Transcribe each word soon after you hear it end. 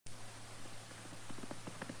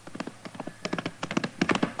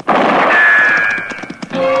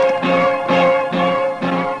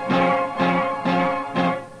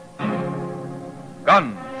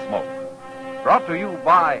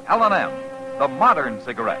by L&M, the modern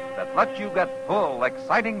cigarette that lets you get full,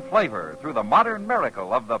 exciting flavor through the modern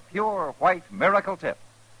miracle of the pure white miracle tip.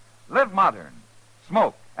 Live modern.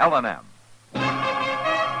 Smoke L&M.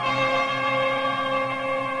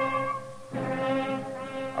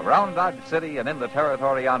 Around Dodge City and in the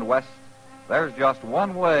territory on West, there's just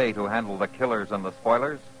one way to handle the killers and the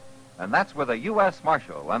spoilers, and that's with a U.S.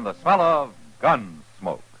 Marshal and the smell of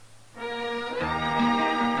Gunsmoke.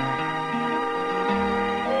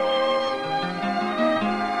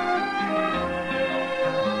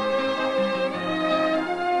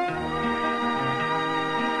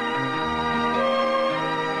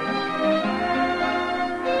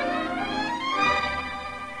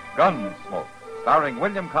 Gunsmoke, starring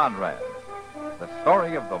William Conrad. The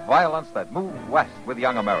story of the violence that moved west with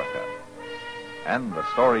young America. And the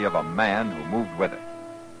story of a man who moved with it.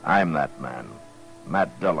 I'm that man.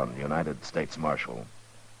 Matt Dillon, United States Marshal.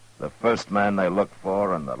 The first man they look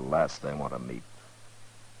for and the last they want to meet.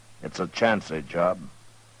 It's a chancy job,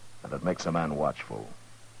 and it makes a man watchful.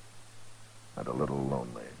 And a little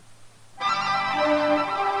lonely.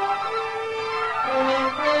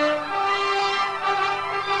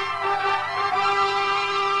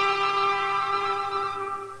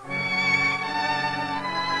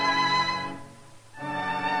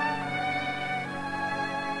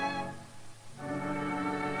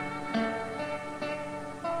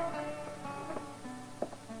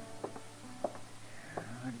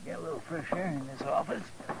 Fresh air in this office.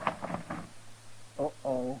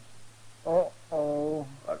 Uh-oh.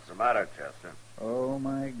 What's the matter, Chester? Oh,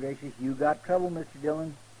 my gracious, you got trouble, Mr.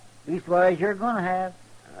 Dillon. Leastwise, you're going to have.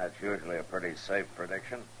 That's usually a pretty safe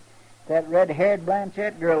prediction. That red-haired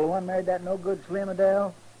Blanchette girl, the one married that no-good Slim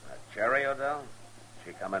Odell. Cherry Odell?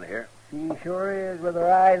 She come in here? She sure is, with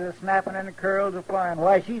her eyes a-snapping and her curls a-flying.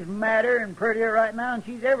 Why, she's madder and prettier right now than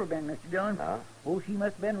she's ever been, Mr. Dillon. Huh? Oh, she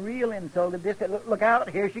must have been real insulted. Look out,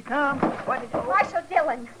 here she comes. What is it? Marshal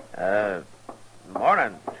Dillon.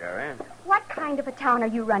 Morning, Cherry. What kind of a town are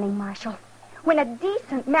you running, Marshal? When a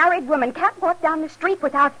decent married woman can't walk down the street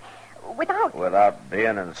without... Without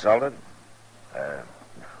being insulted?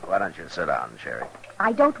 Why don't you sit down, Cherry?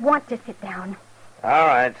 I don't want to sit down. All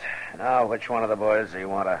right. Now, which one of the boys do you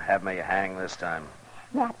want to have me hang this time?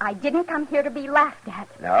 Matt, I didn't come here to be laughed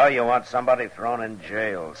at. No, you want somebody thrown in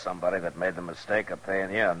jail, somebody that made the mistake of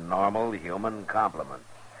paying you a normal human compliment.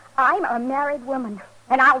 I'm a married woman,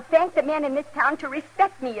 and I'll thank the men in this town to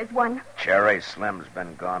respect me as one. Cherry, Slim's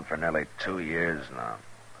been gone for nearly 2 years now.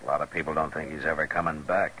 A lot of people don't think he's ever coming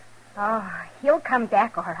back. Oh, he'll come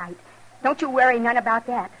back all right. Don't you worry none about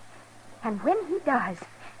that. And when he does,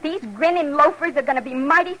 these grinning loafers are going to be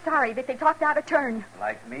mighty sorry that they talked out of turn.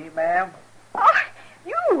 Like me, ma'am? Oh,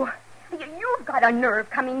 you've got a nerve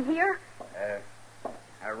coming here.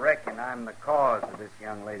 I reckon I'm the cause of this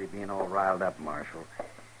young lady being all riled up, Marshal.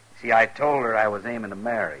 See, I told her I was aiming to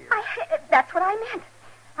marry her. That's what I meant.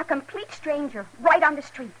 A complete stranger, right on the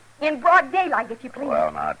street, in broad daylight, if you please.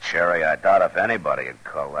 Well, now, Cherry, I doubt if anybody would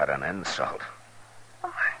call that an insult.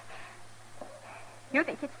 Oh, you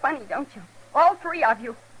think it's funny, don't you? All three of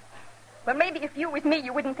you. Well, maybe if you was me,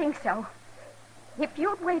 you wouldn't think so. If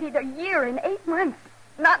you'd waited a year and 8 months,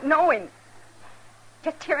 not knowing,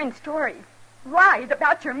 just hearing stories, lies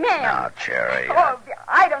about your man. Now, Cherry. Oh,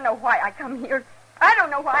 I don't know why I come here. I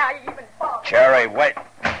don't know why I even thought. Cherry, wait.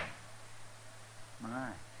 My.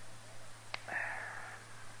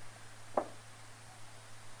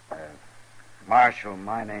 Marshal,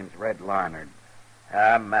 my name's Red Larnard.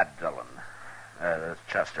 I'm Matt Dillon. This is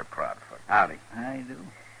Chester Prodford. Howdy. I do.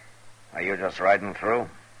 Are you just riding through?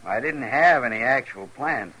 I didn't have any actual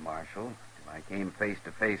plans, Marshal, till I came face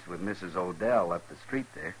to face with Mrs. Odell up the street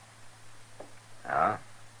there. Huh?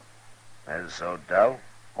 Miss Odell?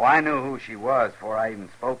 Oh, I knew who she was before I even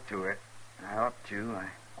spoke to her. I ought to.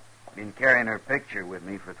 I've been carrying her picture with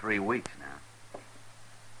me for 3 weeks now.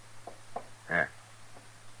 Here.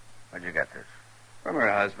 Where'd you get this? From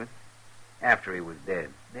her husband, after he was dead.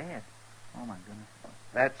 Dead? Oh, my goodness.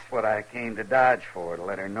 That's what I came to Dodge for, to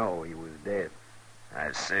let her know he was dead.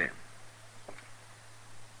 I see.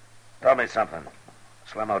 Tell me something.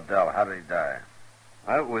 Slim Odell, how did he die?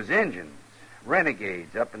 Well, it was Injuns,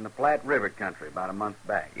 renegades up in the Platte River country about a month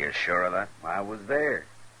back. You sure of that? I was there.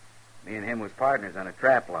 Me and him was partners on a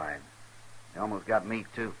trap line. They almost got me,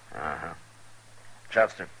 too. Uh-huh.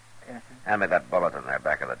 Chester, Yes, sir. hand me that bulletin there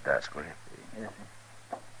back of the desk, will you? Yes,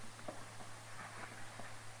 sir.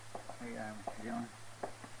 Here you are, Mr. Dillon.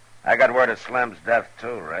 I got word of Slim's death,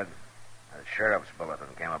 too, Red. The sheriff's bulletin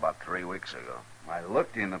came about 3 weeks ago. I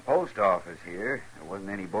looked in the post office here. There wasn't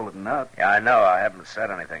any bulletin up. Yeah, I know. I haven't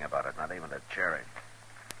said anything about it, not even to Cherry.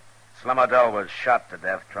 Slim Odell was shot to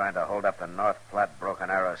death trying to hold up the North Platte Broken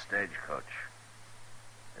Arrow stagecoach.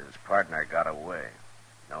 His partner got away.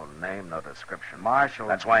 No name, no description. Marshal...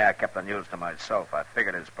 That's why I kept the news to myself. I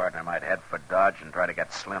figured his partner might head for Dodge and try to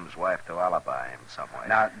get Slim's wife to alibi him some way.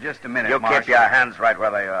 Now, just a minute, You Marshal. keep your hands right where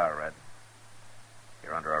they are, Red.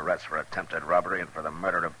 You're under arrest for attempted robbery and for the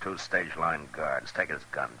murder of 2 stage line guards. Take his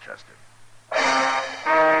gun, Chester.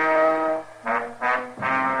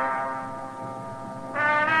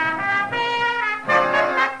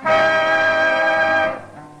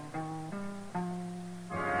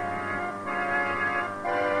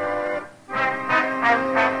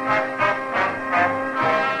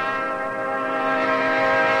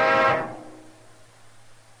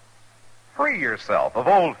 Free yourself of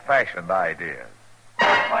old-fashioned ideas.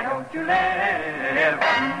 Why don't you live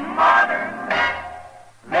modern?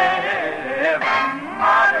 Live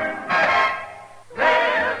modern.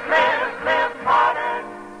 Live modern.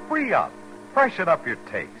 Free up. Freshen up your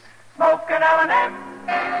taste. Smoke an L&M.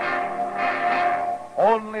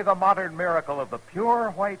 Only the modern miracle of the pure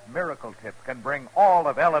white miracle tip can bring all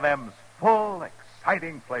of L&M's full,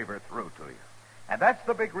 exciting flavor through to you. And that's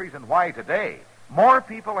the big reason why today more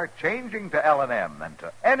people are changing to L&M than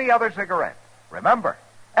to any other cigarette. Remember,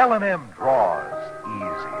 L&M draws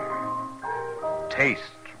easier, tastes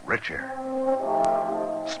richer,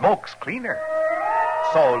 smokes cleaner.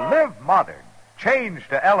 So live modern. Change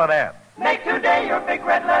to L&M. Make today your big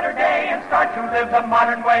red letter day and start to live the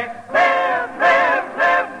modern way. Live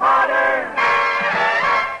modern.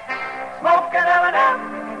 Smoke an L&M.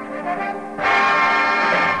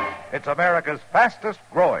 It's America's fastest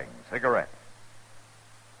growing cigarette.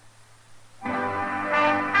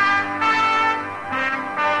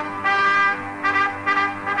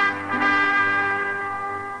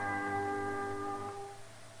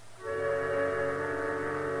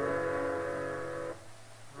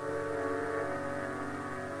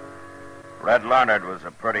 Red Larnard was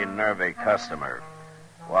a pretty nervy customer,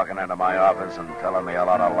 walking into my office and telling me a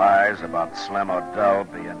lot of lies about Slim Odell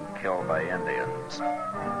being killed by Indians.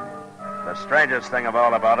 The strangest thing of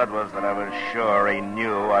all about it was that I was sure he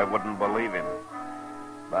knew I wouldn't believe him.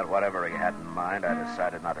 But whatever he had in mind, I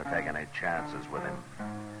decided not to take any chances with him.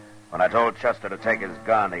 When I told Chester to take his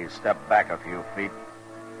gun, he stepped back a few feet,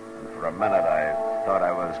 and for a minute I thought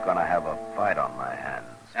I was going to have a fight on my hands.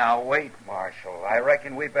 Now, wait, Marshal. I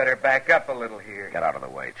reckon we better back up a little here. Get out of the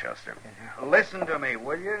way, Chester. Listen to me,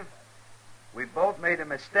 will you? We both made a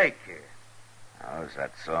mistake here. Oh, is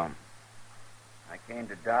that so? I came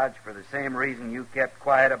to Dodge for the same reason you kept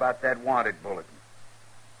quiet about that wanted bulletin.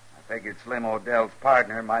 I figured Slim Odell's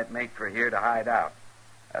partner might make for here to hide out.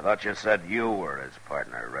 I thought you said you were his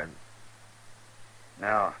partner, Red.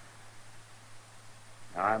 No.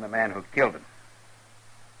 No, I'm the man who killed him.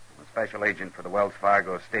 I'm a special agent for the Wells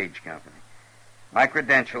Fargo Stage Company. My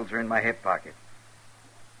credentials are in my hip pocket.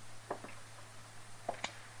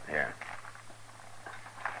 Here.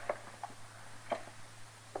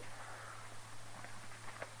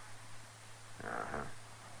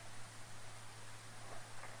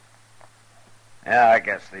 Yeah, I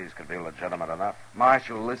guess these could be legitimate enough.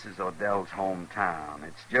 Marshal, this is Odell's hometown.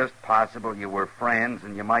 It's just possible you were friends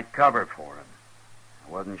and you might cover for him.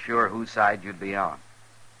 I wasn't sure whose side you'd be on.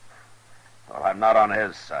 Well, I'm not on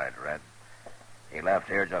his side, Red. He left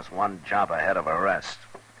here just one jump ahead of arrest.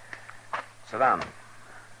 Sit down.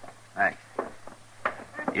 Thanks.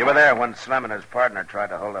 You were there when Slim and his partner tried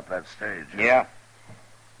to hold up that stage. Yeah.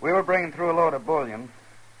 We were bringing through a load of bullion.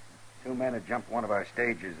 2 men had jumped one of our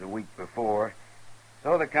stages the week before,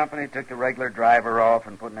 so the company took the regular driver off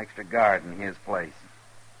and put an extra guard in his place.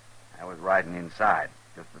 I was riding inside,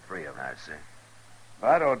 just the 3 of us. I see.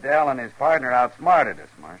 But Odell and his partner outsmarted us,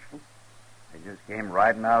 Marshal. They just came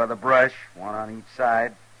riding out of the brush, one on each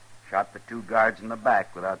side, shot the 2 guards in the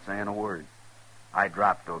back without saying a word. I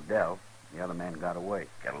dropped Odell. The other man got away.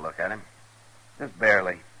 Get a look at him? Just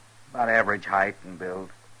barely. About average height and build.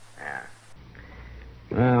 Yeah.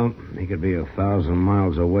 Well, he could be 1,000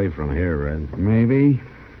 miles away from here, Red. Maybe.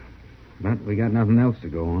 But we got nothing else to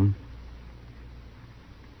go on.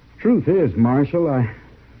 Truth is, Marshal, I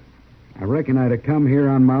reckon I'd have come here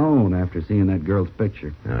on my own after seeing that girl's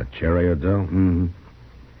picture. Cherry Odell? Mm-hmm.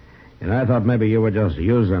 And I thought maybe you were just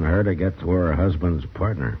using her to get to her husband's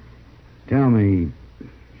partner. Tell me,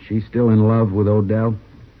 she's still in love with Odell?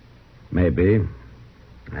 Maybe.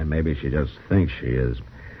 And maybe she just thinks she is.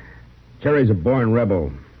 Cherry's a born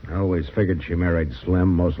rebel. I always figured she married Slim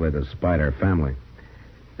mostly to spite her family.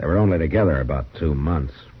 They were only together about 2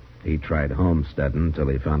 months. He tried homesteading until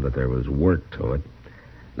he found that there was work to it.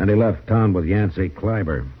 Then he left town with Yancey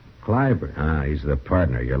Kleiber. Kleiber? He's the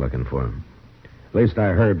partner you're looking for. At least I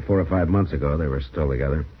heard 4 or 5 months ago they were still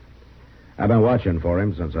together. I've been watching for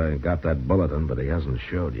him since I got that bulletin, but he hasn't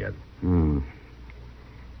showed yet.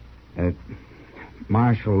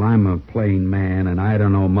 Marshal, I'm a plain man, and I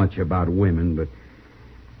don't know much about women, but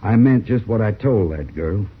I meant just what I told that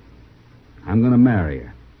girl. I'm going to marry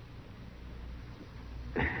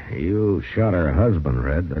her. You shot her husband,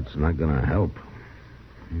 Red. That's not going to help.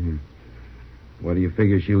 What do you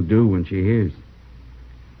figure she'll do when she hears?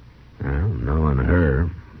 Well, knowing her,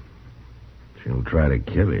 she'll try to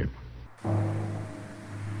kill you.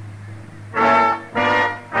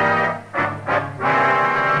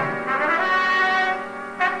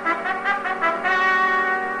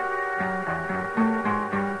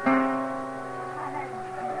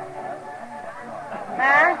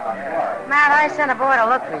 Matt, I sent a boy to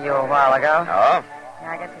look for you a while ago. Oh?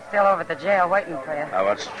 I guess he's still over at the jail waiting for you. Now,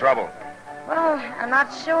 what's the trouble? Well, I'm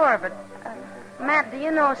not sure, but... Matt, do you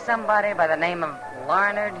know somebody by the name of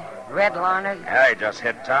Larnard? Red Larnard? Yeah, he just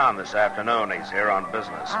hit town this afternoon. He's here on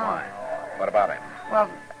business. Oh. Why? What about him? Well,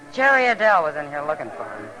 Jerry Adele was in here looking for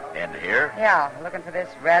him. In here? Yeah, looking for this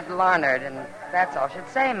Red Larnard, and that's all she'd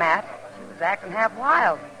say, Matt. She was acting half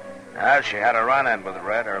wild. She had a run-in with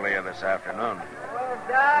Red earlier this afternoon. Well,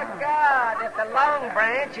 doggone, if the Long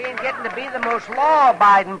Branch ain't getting to be the most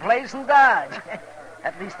law-abiding place in Dodge.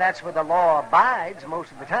 At least that's where the law abides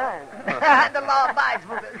most of the time. The law abides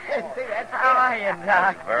most of the time. How are you, Doc?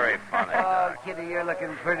 That's very funny. Oh, Kitty, you're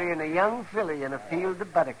looking pretty in a young filly in a field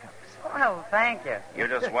of buttercups. Well, thank you. You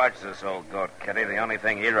just watch this old goat, Kitty. The only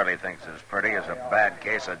thing he really thinks is pretty is a bad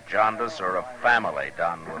case of jaundice or a family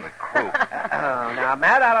down with a croup. Oh, now,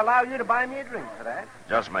 Matt, I'll allow you to buy me a drink for that.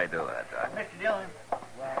 Just may do that, Doc. Mr. Dillon.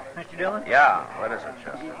 Mr. Dillon? Yeah, what is it,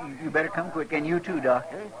 Chester? You better come quick, and you too,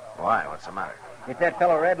 Doc. Why? What's the matter? It's that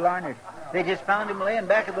fellow Red Larnard. They just found him laying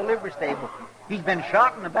back of the livery stable. He's been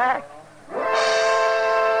shot in the back.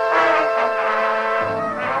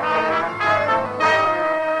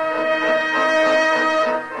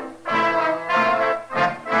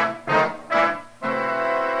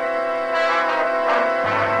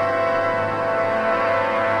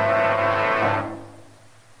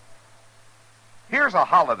 Here's a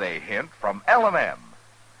holiday hint from L&M.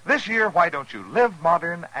 This year, why don't you live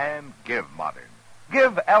modern and give modern?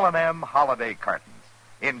 Give L&M holiday cartons.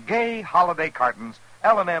 In gay holiday cartons,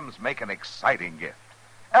 L&M's make an exciting gift.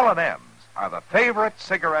 L&M's are the favorite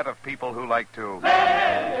cigarette of people who like to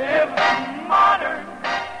live modern.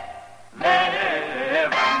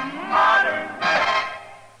 Live modern.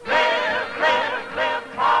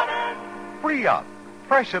 Live modern. free up,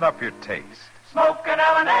 freshen up your taste. Smoke an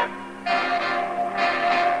L&M.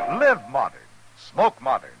 Live modern, smoke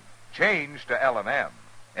modern, change to L&M.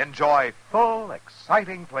 Enjoy full,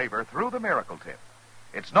 exciting flavor through the Miracle Tip.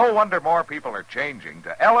 It's no wonder more people are changing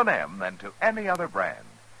to L&M than to any other brand.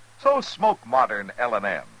 So smoke modern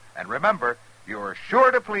L&M. And remember, you're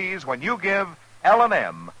sure to please when you give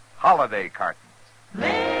L&M holiday cartons.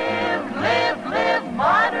 Live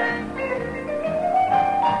modern.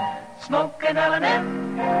 Smoke an L&M.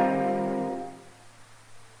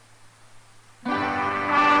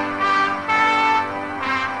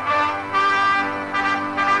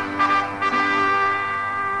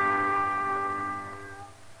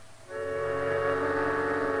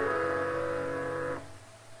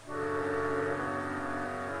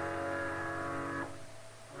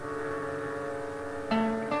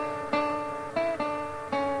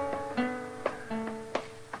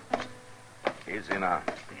 Easy now.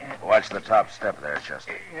 Watch the top step there,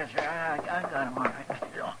 Chester. Yes, sir. I got him all right,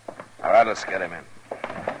 Mr. Dillon. All right, let's get him in.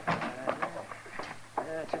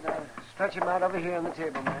 That's it. Now, stretch him out over here on the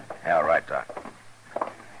table, man. Yeah, all right, Doc.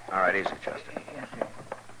 All right, easy, Chester. Yes, sir.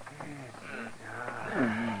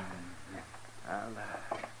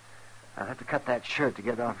 I'll have to cut that shirt to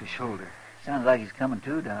get it off his shoulder. Sounds like he's coming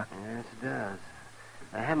too, Doc. Yes, it does.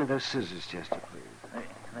 Now, hand me those scissors, Chester, please.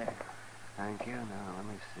 There. Thank you. Now, let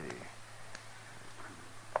me see.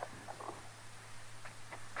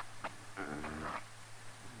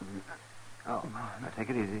 Oh, now take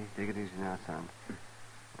it easy. Take it easy now, son.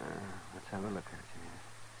 Let's have a look at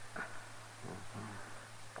you.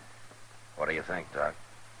 What do you think, Doc?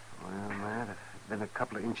 Well, Matt, if it'd been a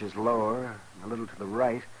couple of inches lower, and a little to the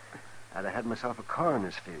right, I'd have had myself a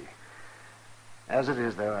coroner's fee. As it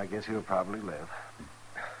is, though, I guess he'll probably live.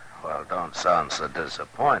 Well, don't sound so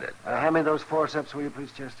disappointed. Hand me those forceps, will you,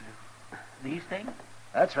 please, Chester? These things?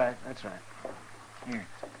 That's right. That's right. Here.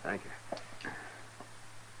 Thank you.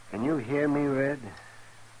 Can you hear me, Red?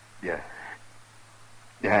 Yeah.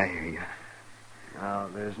 Yeah, I hear you. Now,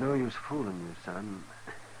 there's no use fooling you, son.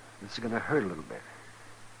 This is going to hurt a little bit.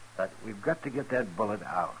 But we've got to get that bullet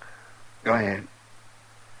out. Go ahead.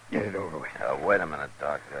 Get it over with. Wait a minute,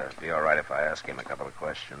 Doc. Be all right if I ask him a couple of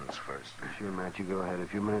questions first. Sure, Matt, you go ahead. A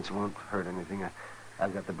few minutes won't hurt anything.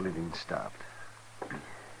 I've got the bleeding stopped.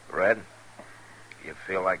 Red, you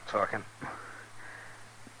feel like talking?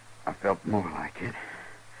 I felt more like it.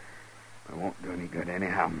 It won't do any good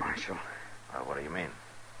anyhow, Marshal. What do you mean?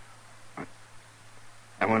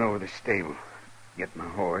 I went over to the stable, get my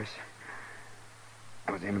horse.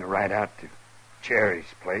 I was aiming to ride out to Cherry's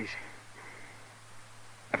place.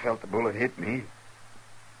 I felt the bullet hit me,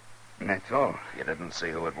 and that's all. You didn't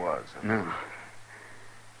see who it was? Huh? No.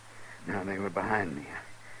 No, they were behind me.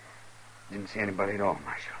 I didn't see anybody at all,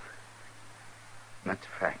 Marshal. That's a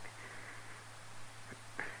fact.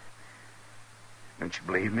 Don't you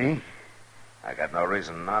believe me? I got no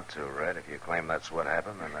reason not to, Red. If you claim that's what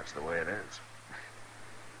happened, then that's the way it is.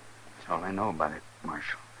 That's all I know about it,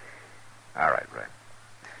 Marshal. All right,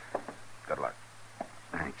 Red. Good luck.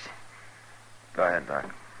 Thanks. Go ahead, Doc.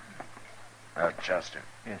 Chester.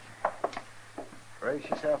 Yes. Brace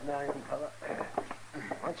yourself now, young fella.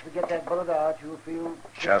 Once we get that bullet out, you'll feel...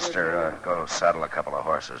 Chester, go saddle a couple of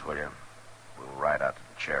horses, will you? We'll ride out to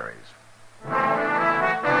the Cherries.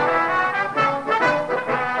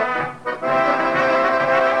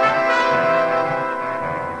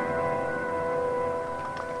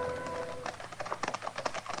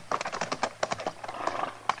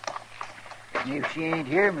 If she ain't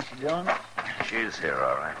here, Mr. Dillon. She's here,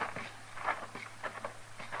 all right.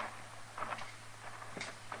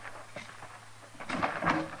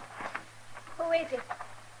 Who is it?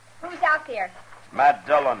 Who's out there? Matt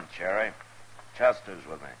Dillon, Cherry. Chester's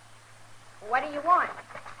with me. What do you want?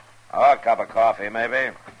 Oh, a cup of coffee,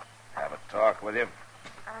 maybe. Have a talk with you.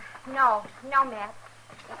 No, Matt.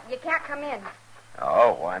 You can't come in.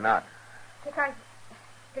 Oh, why not?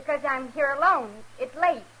 Because I'm here alone. It's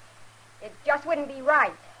late. It just wouldn't be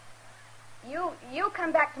right. You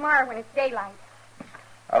come back tomorrow when it's daylight.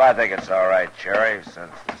 Well, I think it's all right, Cherry,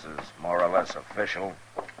 since this is more or less official.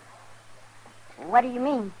 What do you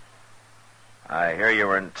mean? I hear you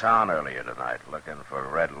were in town earlier tonight looking for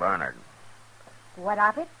Red Leonard. What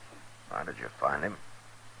of it? Why did you find him?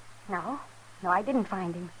 No, I didn't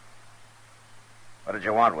find him. What did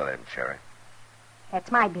you want with him, Cherry?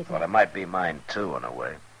 That's my business. Well, it might be mine, too, in a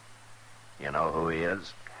way. You know who he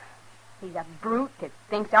is? He's a brute that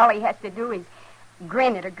thinks all he has to do is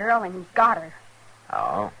grin at a girl and he's got her.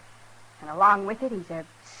 Oh? And along with it, he's a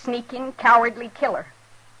sneaking, cowardly killer.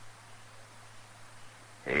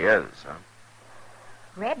 He is, huh?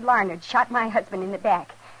 Red Larnard shot my husband in the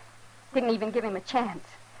back. Didn't even give him a chance.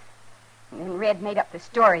 And then Red made up the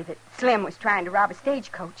story that Slim was trying to rob a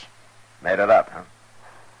stagecoach. Made it up, huh?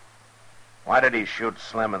 Why did he shoot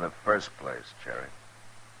Slim in the first place, Cherry?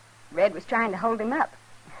 Red was trying to hold him up.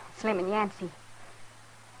 Slim and Yancey.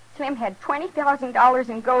 Slim had $20,000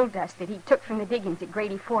 in gold dust that he took from the diggings at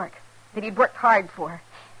Grady Fork, that he'd worked hard for.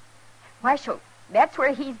 Marshal, that's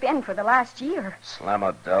where he's been for the last year. Slim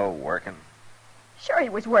O'Dell working? Sure he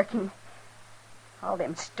was working. All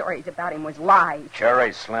them stories about him was lies.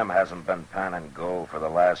 Cherry, Slim hasn't been panning gold for the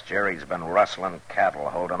last year. He's been rustling cattle,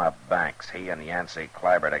 holding up banks. He and Yancey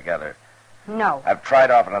Kleiber together. No. I've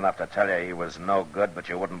tried often enough to tell you he was no good, but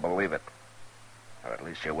you wouldn't believe it. Or at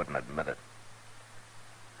least you wouldn't admit it.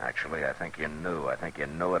 Actually, I think you knew. I think you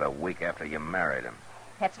knew it a week after you married him.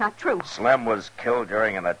 That's not true. Slim was killed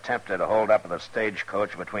during an attempted hold-up of the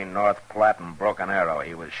stagecoach between North Platte and Broken Arrow.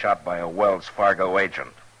 He was shot by a Wells Fargo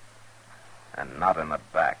agent. And not in the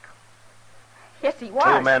back. Yes, he was.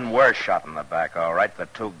 2 men were shot in the back, all right, the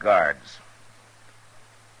 2 guards.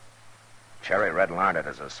 Cherry, Red Larnard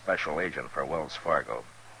is a special agent for Wells Fargo.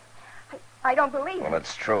 I don't believe it. Well,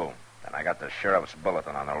 it's true. And I got the sheriff's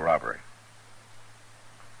bulletin on the robbery.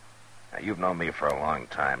 Now, you've known me for a long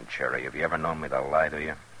time, Cherry. Have you ever known me to lie to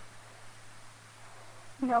you?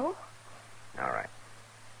 No. All right.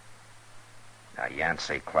 Now,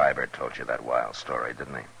 Yancey Kleiber told you that wild story,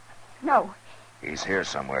 didn't he? No. He's here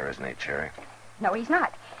somewhere, isn't he, Cherry? No, he's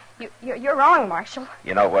not. You're wrong, Marshal.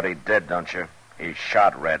 You know what he did, don't you? He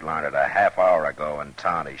shot Red Larnard a half hour ago in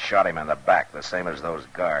town. He shot him in the back, the same as those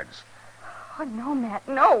guards. Oh, no, Matt,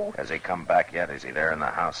 no. Has he come back yet? Is he there in the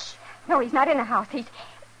house? No, he's not in the house. He's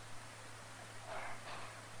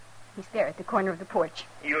there at the corner of the porch.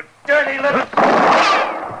 You dirty little...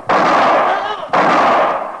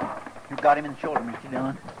 You got him in the shoulder, Mr.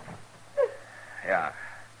 Dillon. Yeah.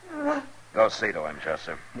 Go see to him,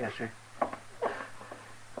 Chester. Yes, sir.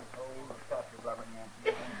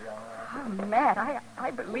 Oh, Matt,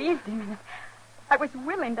 I believed him. I was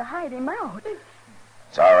willing to hide him out.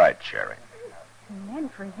 It's all right, Cherry. And then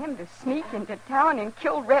for him to sneak into town and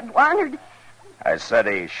kill Red Larnard, I said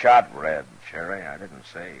he shot Red, Cherry. I didn't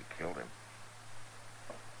say he killed him.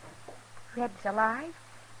 Red's alive?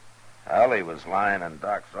 Well, he was lying in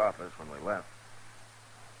Doc's office when we left.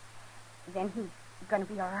 Then he's going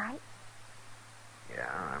to be all right? Yeah,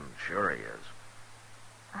 I'm sure he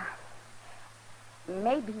is.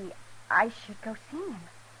 Maybe I should go see him.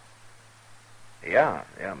 Yeah,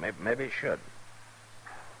 maybe he should.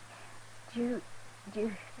 Do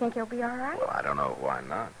you think he'll be all right? Well, I don't know why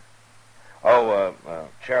not. Oh,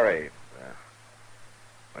 Cherry,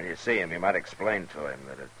 when you see him, you might explain to him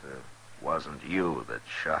that it wasn't you that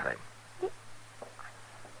shot him.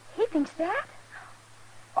 He thinks that?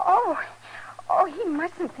 Oh, he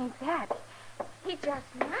mustn't think that. He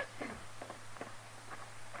just mustn't.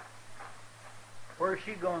 Where's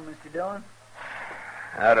she going, Mr. Dillon?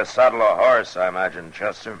 How to saddle a horse, I imagine,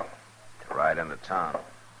 Chester. To ride into town.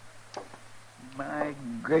 My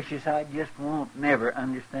gracious, I just won't never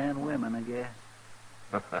understand women, I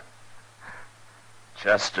guess.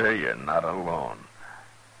 Chester, you're not alone.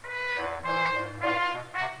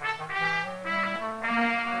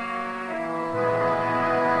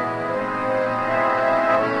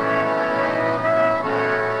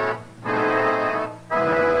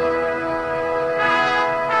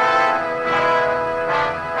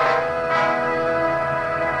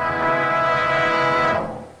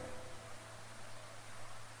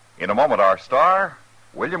 In a moment, our star,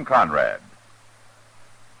 William Conrad.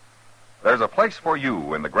 There's a place for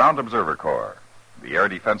you in the Ground Observer Corps. The Air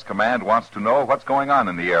Defense Command wants to know what's going on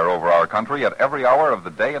in the air over our country at every hour of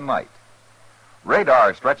the day and night.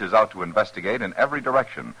 Radar stretches out to investigate in every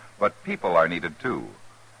direction, but people are needed too.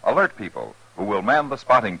 Alert people who will man the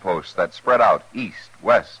spotting posts that spread out east,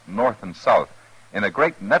 west, north, and south in a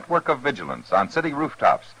great network of vigilance on city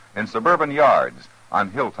rooftops, in suburban yards,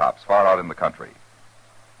 on hilltops far out in the country.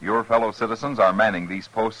 Your fellow citizens are manning these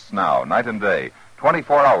posts now, night and day,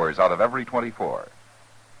 24 hours out of every 24.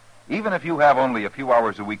 Even if you have only a few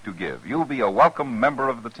hours a week to give, you'll be a welcome member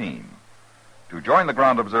of the team. To join the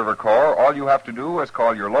Ground Observer Corps, all you have to do is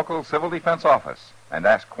call your local civil defense office and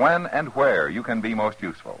ask when and where you can be most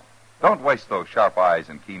useful. Don't waste those sharp eyes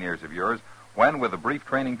and keen ears of yours when, with a brief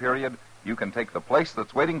training period, you can take the place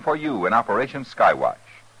that's waiting for you in Operation Skywatch.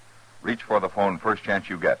 Reach for the phone first chance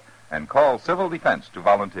you get and call Civil Defense to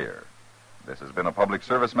volunteer. This has been a public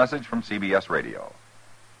service message from CBS Radio.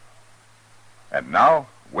 And now,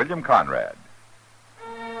 William Conrad.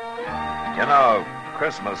 You know,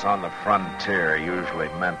 Christmas on the frontier usually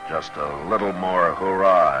meant just a little more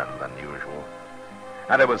hurrah than usual.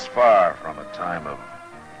 And it was far from a time of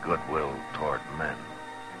goodwill toward men.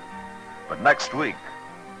 But next week,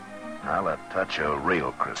 well, a touch of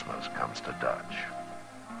real Christmas comes to Dodge.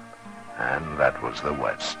 And that was the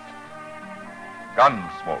West.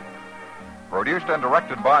 Gunsmoke. Produced and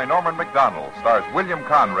directed by Norman McDonald, stars William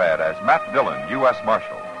Conrad as Matt Dillon, U.S.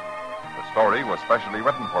 Marshal. The story was specially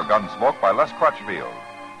written for Gunsmoke by Les Crutchfield,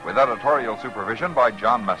 with editorial supervision by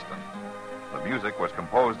John Meston. The music was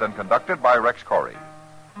composed and conducted by Rex Corey.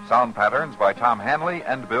 Sound patterns by Tom Hanley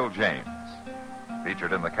and Bill James.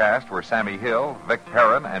 Featured in the cast were Sammy Hill, Vic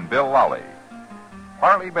Perrin, and Bill Lowley.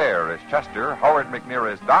 Harley Bear is Chester, Howard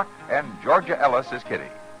McNear is Doc, and Georgia Ellis is Kitty.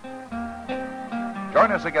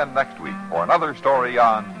 Join us again next week for another story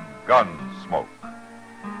on Guns.